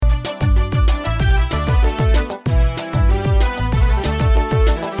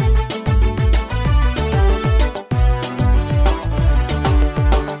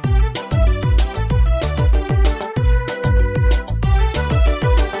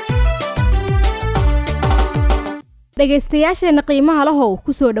dhageystayaasheena qiimaha lahow ku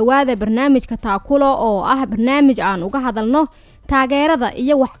soo dhawaada barnaamijka Taakulo oo ah barnaamij aan uga hadalno taageerada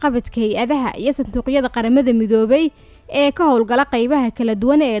iyo waxqabadka hay'adaha iyo sanduuqyada qaramada midoobay ee ka howlgala qaybaha kala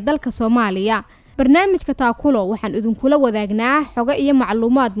duwan ee dalka Soomaaliya. barnaamijka Taakulo waxaan idinkula wadaagnaa xogo iyo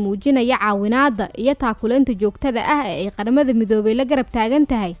macluumaad muujinaya caawinaada iyo taakuleenta joogtada ah ee qaramada midoobay la garab taagan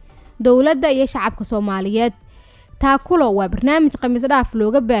tahay dawladda iyo shacabka Soomaaliyeed. Taakulo waa barnaamij khamiis dhaaf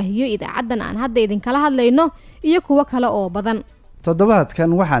looga baahiyo idaacadan aan hadda idinkala hadlayno iyo kuwa kale oo badan. Toddobaadkan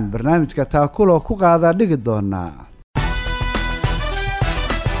waxaan barnaamijka Taakulo ku qaadaa dhigi doonaa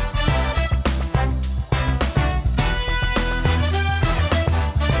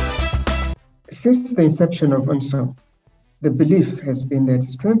Since the inception of UNSOM, the belief has been that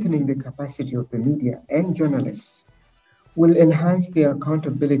strengthening the capacity of the media and journalists will enhance the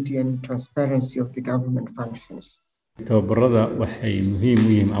accountability and transparency of the government functions. tababarada waxay muhiim u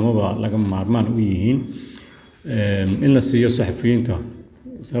yihiin amaba laga maarmaan u yihiin in la siiyo saxafiyiinta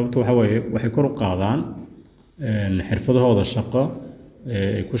sababtoo waxa weeye waxay kor u qaadaan xirfadahooda shaqo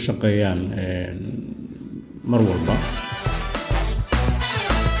ay ku shaqeeyaan mar walba.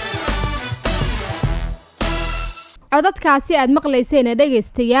 codadkaasi aad maqlayseen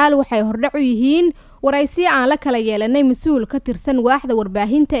dhageystayaal waxay hordhac u yihiin waraysi aan la kala yeelanay mas'uul ka tirsan waaxda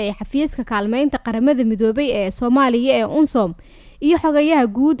warbaahinta ee xafiiska kaalmeynta qaramada midoobay ee Soomaaliya ee UNSOM iyo xogayaha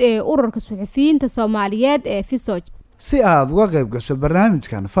guud ee ururka suxufiyiinta Soomaaliyeed ee FISOJ. si aad uga qayb gasho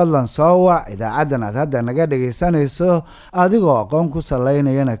barnaamijkan fadlan soo wac idaacadan aad hadda naga dhageysanayso adigoo aqoon ku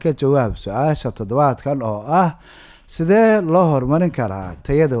saleynayana ka jawaab su'aasha toddobaadkan oo ah sidee loo horumarin karaa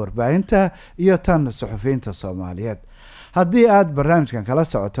tayada warbaahinta iyo tan suxufiyiinta Soomaaliyeed. haddii aad barnaamijkan kala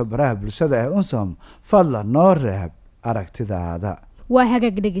socoto baraha bulshada ee UNSOM fadlan noo reeb aragtidaada. waa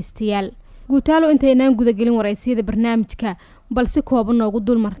hagaag dhageystayaal guutaalo intaynaan guda gelin waraysiyada barnaamijka balse kooban noogu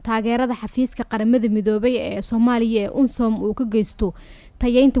dulmar taageerada xafiiska qaramada midoobay ee Soomaaliya ee UNSOM uu ka geysto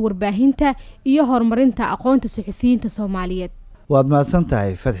tayeynta warbaahinta iyo horumarinta aqoonta suxufiyiinta Soomaaliyeed. waad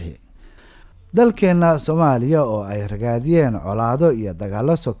mahadsantahay Fadxi. dalkeena Soomaaliya oo ay ragaadiyeen colaado iyo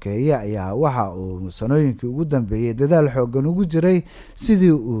dagaalo sokeeye ayaa waxa uu sanooyinkii ugu dambeeyay dadaal xooggan ugu jiray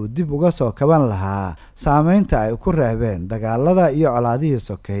sidii uu dib uga soo kaban lahaa saameynta ay ku reebeen dagaalada iyo colaadihii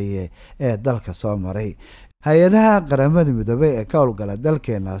sokeeye ee dalka soo maray. hay-adaha qaramada midoobay ee ka howlgala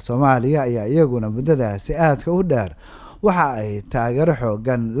dalkeena Soomaaliya ayaa iyaguna muddadaasi aadka u dheer waxa ay taageero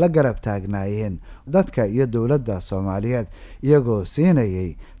xooggan la garab taagnaayeen dadka iyo dawladda Soomaaliyeed iyagoo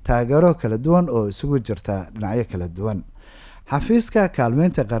siinayay taageero kala duwan oo isugu jirta dhinacyo kala duwan. xafiiska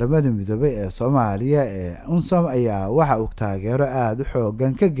kaalmeynta qaramada midoobay ee Soomaaliya ee UNSOM ayaa waxa uu taageero aad u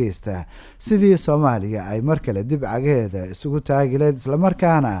xooggan ka geystaa sidii Soomaaliya ay mar kale dib cagaheeda isugu taagi lahayd isla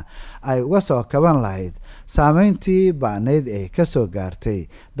markaana ay uga soo kaban lahayd saameyntii ba'nayd ee ka soo gaartay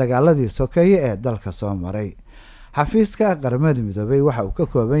dagaaladii sokeeye ee dalka soo maray. xafiiska qaramada midoobay waxa uu ka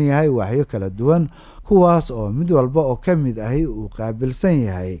kooban yahay waaxyo kala duwan kuwaas oo mid walba oo ka mid ahi uu qaabilsan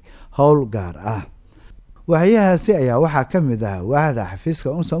yahay howl gaar ah. waaxyahaasi ayaa waxaa ka mid ah waaxda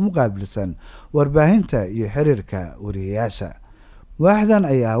xafiiska UNSOM u qaabilsan warbaahinta iyo xiriirka wariyayaasha. waaxdan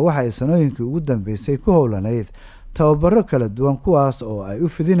ayaa waxay sanooyinkii ugu dambeysay ku howlanayd tababaro kala duwan kuwaas oo ay u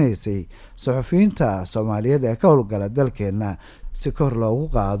fidinaysay suxufiyiinta Soomaaliyeed ee ka howlgala dalkeena si kor loogu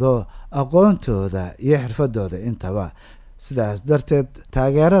qaado aqoontooda iyo xirfadooda intaba. sidaas darteed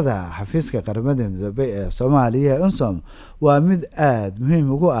taageerada xafiiska qaramada midoobay ee Soomaaliya ee UNSOM waa mid aad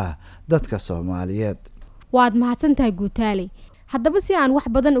muhiim ugu ah dadka Soomaaliyeed. waad mahadsantahay guutaale. haddaba si aan wax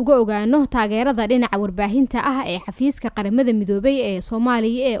badan uga ogaano taageerada dhinaca warbaahinta ah ee xafiiska qaramada midoobay ee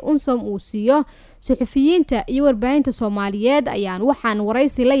Soomaaliya ee UNSOM uu siiyo suxufiyiinta iyo warbaahinta Soomaaliyeed ayaan waxaan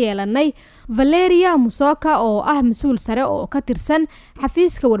waraysi la yeelanay Valeria Musoka oo ah mas'uul sare oo ka tirsan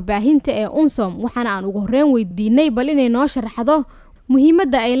xafiiska warbaahinta ee UNSOM waxaana aan ugu horreyn weydiinay bal inay noo sharaxdo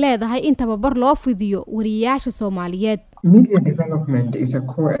muhiimadda ay leedahay in tababar loo fidiyo wariyayaasha Soomaaliyeed. Media development is a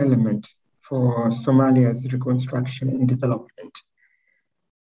core element for Somalia's reconstruction and development.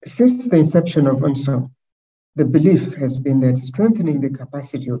 Since the inception of UNSOM, the belief has been that strengthening the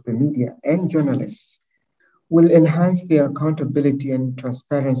capacity of the media and journalists will enhance the accountability and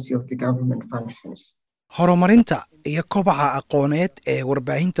transparency of the government functions. horumarinta iyo kobaca aqooneed ee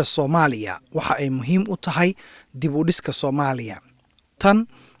warbaahinta Soomaaliya waxa ay muhiim u tahay dib u dhiska Soomaaliya. tan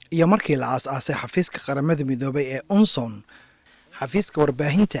iyo markii la aasaasay xafiiska qaramada midoobay ee UNSOM, xafiiska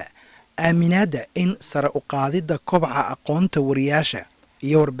warbaahinta aaminaada in sare u qaadida kobaca aqoonta wariyaasha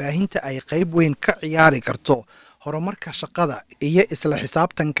iyo warbaahinta ay qayb weyn ka ciyaari karto horumarka shaqada iyo isla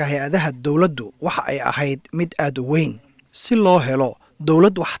xisaabtanka hay'adaha dawladdu waxa ay ahayd mid aad u weyn. si loo helo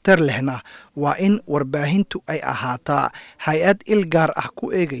dawlad waxtar lehna waa in warbaahintu ay ahaataa hay-ad il gaar ah ku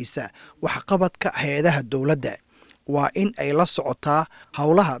eegaysa waxqabadka hay'adaha dawladda waa in ay la socotaa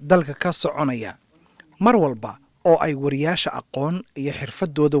howlaha dalka ka soconaya. Mar walba oo ay wariyaasha aqoon iyo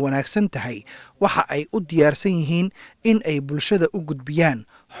xirfadooda wanaagsan tahay, waxa ay u diyaarsan yihiin in ay bulshada u gudbiyaan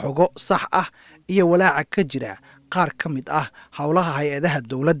xogo sax ah iyo walaaca ka jira qaar ka mid ah howlaha hay-adaha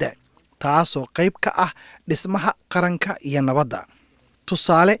dowladda, taasoo qayb ka ah dhismaha qaranka iyo nabadda.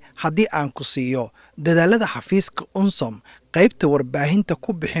 Tusaale haddii aan ku siiyo dadaalada xafiiska UNSOM qaybta warbaahinta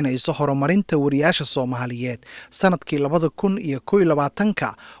ku bixinayso horumarinta wariyaasha Soomaaliyeed sanadkii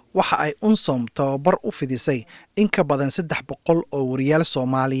 2021 waxa ay UNSOM tababar u fidisay in ka badan 300 oo wariyaal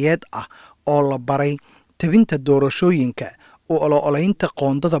Soomaaliyeed ah oo la baray tabinta doorashooyinka, u ololaynta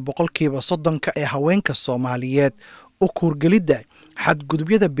qoondada 30% ee haweenka Soomaaliyeed, u kuurgelidda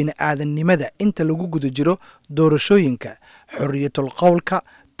xadgudubyada bini'aadanimada inta lagu guda jiro doorashooyinka, xorriyatul qowlka,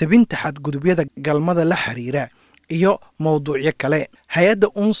 tabinta xadgudubyada galmada la xiriira iyo mowduucyo kale. Hay-adda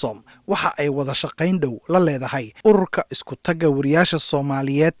UNSOM waxa ay wada shaqayn dhow la leedahay ururka isku tagga wariyaasha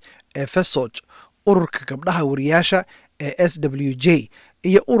Soomaaliyeed ee FESOJ, ururka gabdhaha wariyaasha ee SWJ,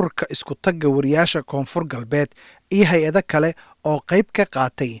 iyo ururka isku tagga wariyaasha Koonfur Galbeed iyo hay-ado kale oo qayb ka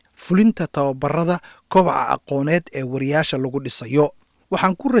qaatay fulinta tababarada kobaca aqooneed ee wariyaasha lagu dhisayo.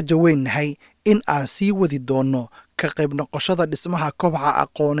 Waxaan ku rajo weynahay in aan sii wadi doono ka qayb noqoshada dhismaha kobaca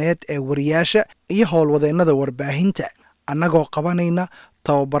aqooneed ee wariyaasha iyo howlwadeennada warbaahinta, annagoo qabanayna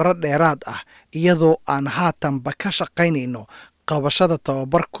tababaro dheeraad ah iyadoo aan haatanba ka shaqaynayno qabashada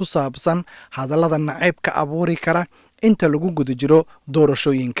tababar ku saabsan hadallada nacaybka abuuri kara inta lagu guda jiro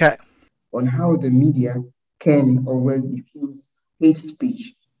doorashooyinka. On how the media can or will diffuse hate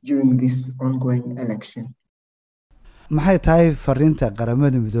speech during this ongoing election. maxay tahay fariinta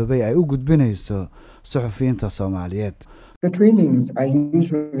qaramada midoobay ay u gudbinayso suxufiyiinta Soomaaliyeed? The trainings are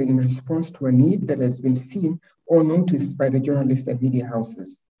usually in response to a need that has been seen or noticed by the journalists and media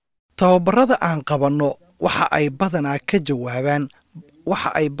houses. Tababarada aan qabanno waxa ay badanaa ka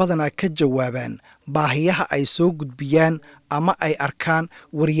jawaabaan baahiyaha ay soo gudbiyaan ama ay arkaan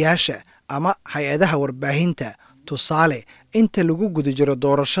wariyaasha ama hay-adaha warbaahinta. Tusaale, inta lagu guda jiro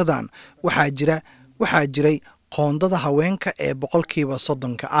doorashadan waxaa jiray qoondada haweenka ee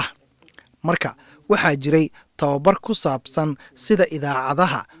 30% ah. Marka waxaa jiray tababar ku saabsan sida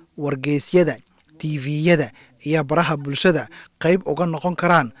idaacadaha, wargeysyada, TV-yada iyo baraha bulshada qayb uga noqon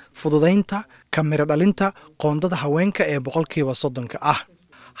karaan fududaynta kamera dhalinta qoondada haweenka ee 30% ah.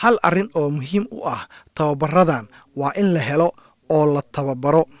 Hal arrin oo muhiim u ah tababaradan waa in la helo oo la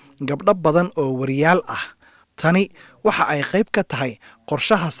tababaro gabdho badan oo wariyaal ah. Tani waxa ay qayb ka tahay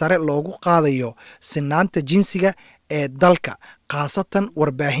qorshaha sare loogu qaadayo sinaanta jinsiga ee dalka, khaasatan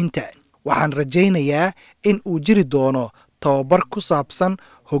warbaahinta. Waxaan rajaynayaa in uu jiri doono tababar ku saabsan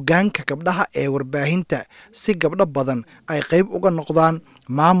hoggaanka gabdhaha ee warbaahinta si gabdho badan ay qayb uga noqdaan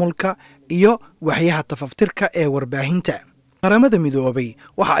maamulka iyo waxyaha tafaftirka ee warbaahinta. Qaramada Midoobay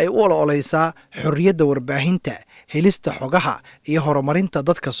waxa ay u ololeysaa xorriyadda warbaahinta, helista xogaha iyo horumarinta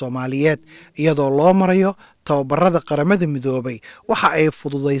dadka Soomaaliyeed iyadoo loo marayo tababarada Qaramada Midoobay. Waxa ay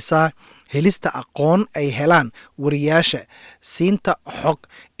fududeysaa helista aqoon ay helaan wariyaasha, siinta xog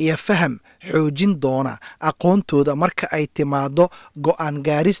iyo faham xoojin doona aqoontooda marka ay timaado go'aan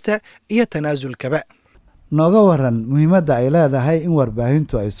gaarista iyo tanaasulkaba. nooga waran muhiimadda ay leedahay in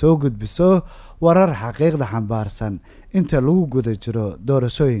warbaahintu ay soo gudbiso warar xaqiiqda xambaarsan inta lagu guda jiro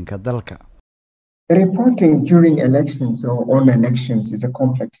doorashooyinka dalka. Reporting during elections or on elections is a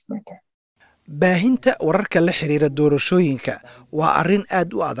complex matter. Baahinta wararka la xiriira doorashooyinka waa arrin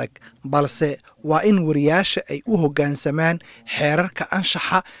aad u adag, balse waa in wariyaasha ay u hoggaansamaan xeerarka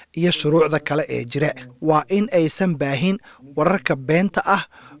anshaxa iyo shuruucda kale ee jira. Waa in aysan baahin wararka beenta ah,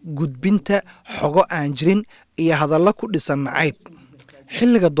 gudbinta xogo aan jirin iyo hadallo ku dhisan nacayb.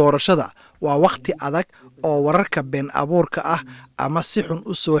 Xilliga doorashada waa waqti adag oo wararka been abuurka ah ama si xun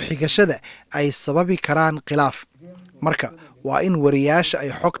u soo xigashada ay sababi karaan khilaaf. Marka waa in wariyaasha ay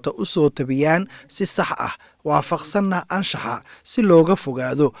xogta u soo tabiyaan si sax ah, waafaqsanna anshaxa si looga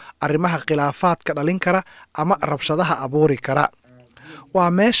fogaado arrimaha khilaafaadka dhalin kara ama rabshadaha abuuri kara. Waa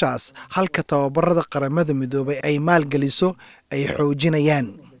meeshaas halka tababarada Qaramada Midoobay ay maalgeliso ay xoojinayaan.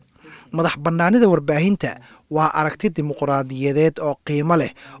 Madax bannaanida warbaahinta waa aragti dimuqraadiyadeed oo qiimo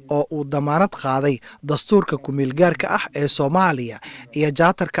leh oo uu damaanad qaaday dastuurka ku-meelgaarka ah ee Soomaaliya iyo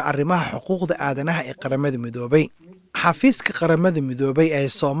jaatarka arrimaha xuquuqda aadanaha ee Qaramada Midoobay. Xafiiska Qaramada Midoobay ee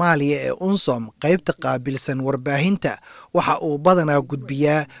Soomaaliya ee UNSOM qaybta qaabilsan warbaahinta waxa uu badanaa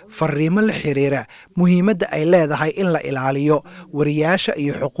gudbiyaa fariimo la xiriira muhiimadda ay leedahay in la ilaaliyo wariyaasha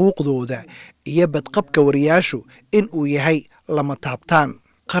iyo xuquuqdooda iyo badqabka wariyaashu in uu yahay lama taabtaan.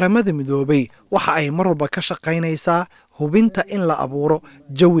 Qaramada Midoobay waxa ay mar walba ka shaqaynaysaa hubinta in la abuuro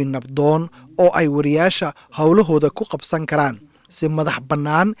jawi nabdoon oo ay wariyaasha howlahooda ku qabsan karaan si madax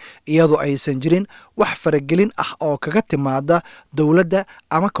bannaan iyadoo aysan jirin wax faragelin ah oo kaga timaada dowladda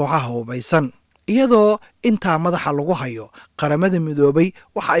ama kooxaha hubaysan. iyadoo intaa madaxa lagu hayo, qaramada midoobay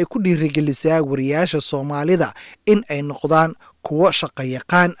waxa ay ku dhiirigelisaa wariyaasha Soomaalida in ay noqdaan kuwo shaqo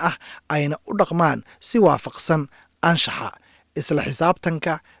yaqaan ah ayna u dhaqmaan si waafaqsan anshaxa, isla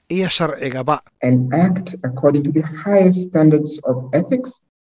xisaabtanka iyo sharcigaba. And act according to the highest standards of ethics,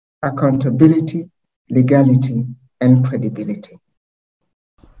 accountability, legality, and credibility.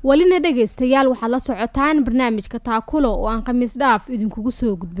 walina dhageystayaal waxaad la socotaan barnaamijka Taakulo oo aan khamiis dhaaf idinkugu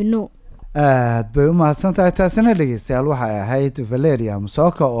soo gudbino. aad bay u mahadsantahay. taasina dhegeystayaal waxay ahayd Valeria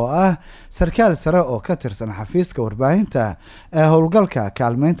Musoka oo ah sarkaal sare oo ka tirsan xafiiska warbaahinta ee howlgalka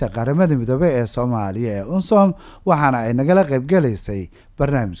kaalmeynta qaramada midoobay ee Soomaaliya ee UNSOM, waxaana ay nagala qayb galaysay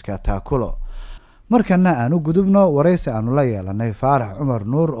barnaamijka Taakulo. markana aanu gudubno wareysi aanu la yeelanay Faarax Cumar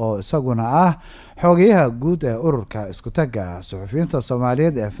Nuur oo isaguna ah xogayaha guud ee ururka isku taga suxufiyiinta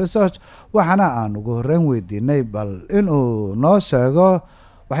Soomaaliyeed ee FESOJ, waxaana aan ugu horreyn weydiinay bal inuu noo sheego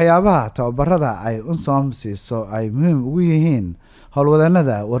waxyaabaha tababarada ay UNSOM siiso ay muhiim ugu yihiin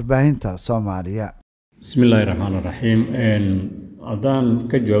howlwadanada warbaahinta Soomaaliya. bismillaahi raxmaani raxiim. haddaan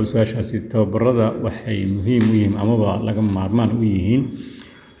ka jawaabo su-aashaasi, tababarada waxay muhiim u yihiin amaba laga maarmaan u yihiin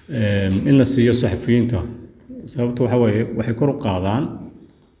in la siiyo saxafiyiinta. sababtu waxa weeye waxay kor u qaadaan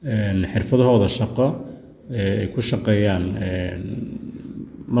xirfadahooda shaqo ay ku shaqeeyaan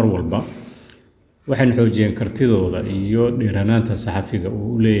mar walba, waxayna xoojiyeen kartidooda iyo dhiiranaanta saxafiga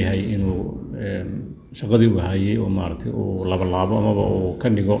uu leeyahay inuu shaqadii uu hayay oo maaragtay uu laabo amaba uu ka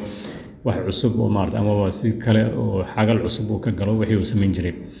dhigo wax cusub oo maaragtay amaba si kale oo xagal cusub uu ka galo wixii uu samayn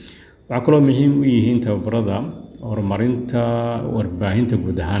jiray. waxaa kaloo muhiim u yihiin tababarada horumarinta warbaahinta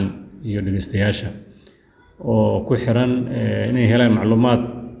guud ahaan iyo dhegeystayaasha oo ku xiran inay helaan macluumaad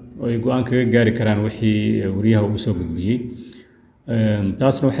oo ay go'aan kaga gaari karaan wixii wariyaha uu soo gudbiyey.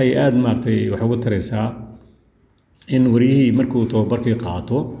 taasna waxay aad maartay wax ugu taraysaa in wariyihii markuu tababarkii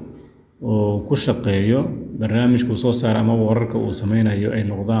qaato oo ku shaqeeyo barnaamijka soo saar ama wararka uu sameynayo ay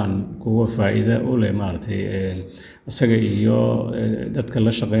noqdaan kuwa faa'iido u leh maartay asaga iyo dadka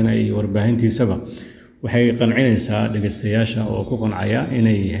la shaqeynaya iyo warbaahintiisaba. waxay qancinaysaa dhegeystayaasha oo ku qancaya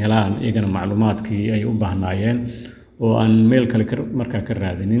inay helaan iyagana macluumaadkii ay u baahnaayeen oo aan meel kale markaa ka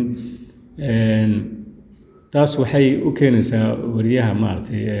raadinin. taas waxay u keenaysaa wariyaha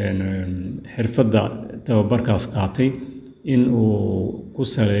maartay xirfadda tababarkaas qaatay in uu ku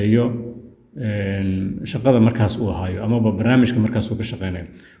saleeyo shaqada markaas uu hayo amaba barnaamijka markaas uu ka shaqeynayo.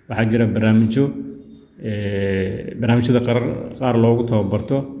 waxaa jira barnaamijyada qaar loogu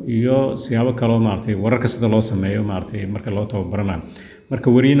tababarto iyo siyaabo kaloo maartay wararka sida loo sameeyo maartay marka loo tababaranayo. marka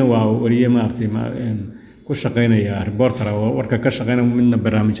wariyina waa wariye maartay ku shaqeynaya reporter oo warka ka shaqeynaya midna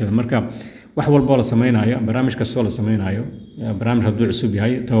barnaamijyada. marka wax walba la sameynayo, barnaamij kastoo la sameynayo, barnaamij hadduu cusub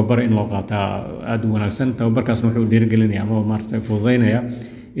yahay tababar in loo qaataa aad u wanaagsan. tababarkaasna wuxuu dhiirigelinayaa ama maartay fududeynaya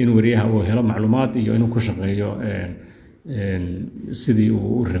in wariyaha uu helo macluumaad iyo inuu ku shaqeeyo sidii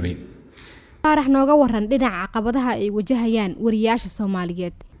uu u rabay. Faarax, nooga waran dhinaca caqabadaha ay wajahayaan wariyaasha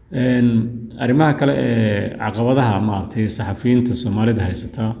Soomaaliyeed. arrimaha kale ee caqabadaha maartay saxafiyiinta Soomaalida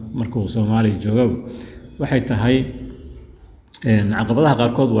haysata markuu Soomaaliya joogo waxay tahay caqabadaha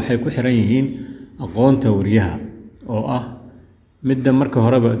qaarkood waxay ku xiran yihiin aqoonta wariyaha oo ah midda marka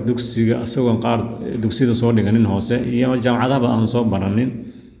horeba dugsiga asagoo qaar dugsiyada soo dhiganin hoose iyo jaamacadaha aan soo baranin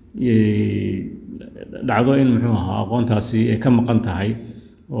dhacdo in muxuu ahaa aqoontaasi ay ka maqan tahay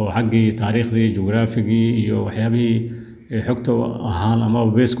oo xaggii taariikhdii, jugraafigii iyo waxyaabihii xogta ahaan ama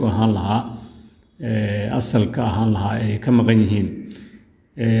beesku ahaan lahaa asalka ahaan lahaa ay ka maqan yihiin.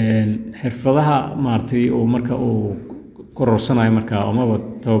 xirfadaha maartay oo marka uu kororsanayo marka amaba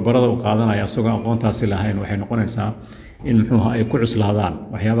tababarada uu qaadanayo asagoo aqoontaasi lahayn waxay noqonaysaa in muxuu ahaa ay ku cuslaadaan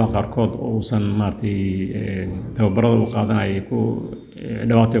waxyaabaha qaarkood oo uusan maartay tababarada uu qaadanayo ku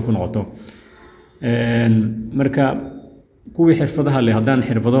dhawaato ku noqoto. marka kuwii xirfadaha leh haddaan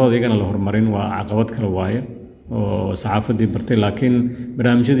xirfadahooda iyagana la horumarin waa caqabad kale waaye oo saxaafadii bartay, laakiin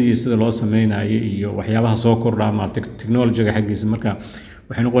barnaamijyadii sida loo sameynayo iyo waxyaabaha soo kordha ama technology-ga xaggiisa marka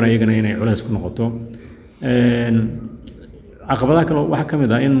waxay noqonayaan iyagana inay culays ku noqoto. caqabadaha kale waxaa ka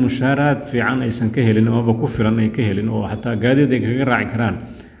mid ah in mushaaraad fiican aysan ka helin amaba ku filan ay ka helin oo xataa gaadiid ay kaga raaci karaan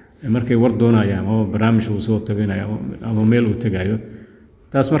markay war doonayaan ama barnaamij uu soo tabinayo ama meel uu tegayo.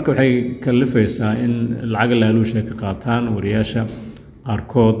 taas marka waxay kalifaysaa in lacag laaluusha ka qaataan wariyaasha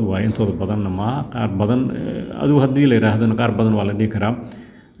qaarkood. waa intooda badanna maaha, qaar badan adigu haddii la yiraahdana qaar badan waa la dhihi karaa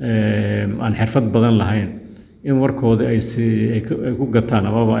aan xirfad badan lahayn in warkooda ay ku gataan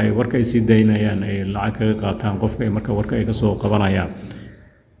amaba ay warka ay sii daynayaan ay lacag kaga qaataan qofka ay marka warka ay ka soo qabanayaan.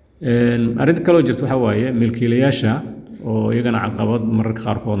 Arrinta kaloo jirta waxaa waaye milkiilayaasha oo iyagana caqabad mararka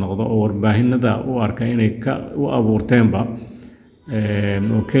qaarkood noqdo oo warbaahinada u arka inay u abuurteenba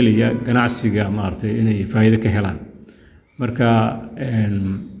oo keliya ganacsiga maaragtay inay faa'iido ka helaan. Marka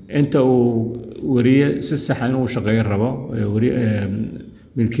inta uu wariye si sax ah inuu shaqeeyo rabo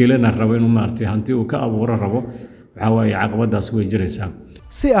milkiilana rabo inuu maaragtay hanti uu ka abuuro rabo waxaa waaye caqabadaas way jiraysaa.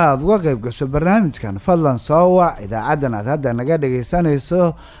 si aad uga qayb gasho barnaamijkan fadlan soo wac idaacadan aad hadda naga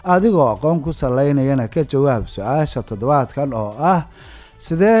dhagaysanayso adigoo aqoon ku salaynayana ka jawaab su-aasha toddobaadkan oo ah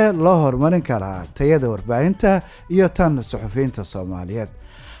sidee loo horumarin karaa tayada warbaahinta iyo tan suxufiyiinta Soomaaliyeed.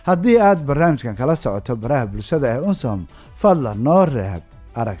 haddii aad barnaamijkan kala socoto baraha bulshada ee Unsom fadlan noo reeb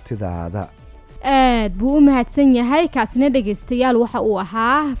aragtidaada. aad buu u mahadsan yahay kaasina dhageystayaal waxa uu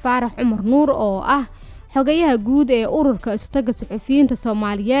ahaa Faarax Cumar Nuur oo ah xogayaha guud ee ururka istaga suxufiyiinta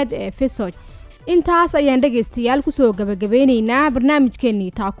Soomaaliyeed ee FESOJ. intaas ayaan dhageystayaal ku soo gabagabeynaynaa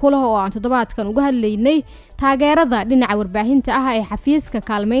barnaamijkeennii Taakula oo aan toddobaadkan uga hadlaynay taageerada dhinaca warbaahinta ah ee xafiiska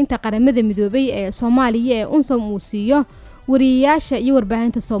kaalmeynta qaramada midoobay ee Soomaaliya ee Unsom uu siiyo wariyaasha iyo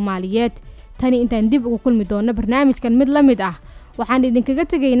warbaahinta Soomaaliyeed. tani intaan dib ugu kulmi doono barnaamijkan mid la mid ah waxaan idinkaga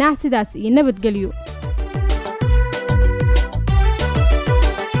tegaynaa sidaas iyo nabadgelyo.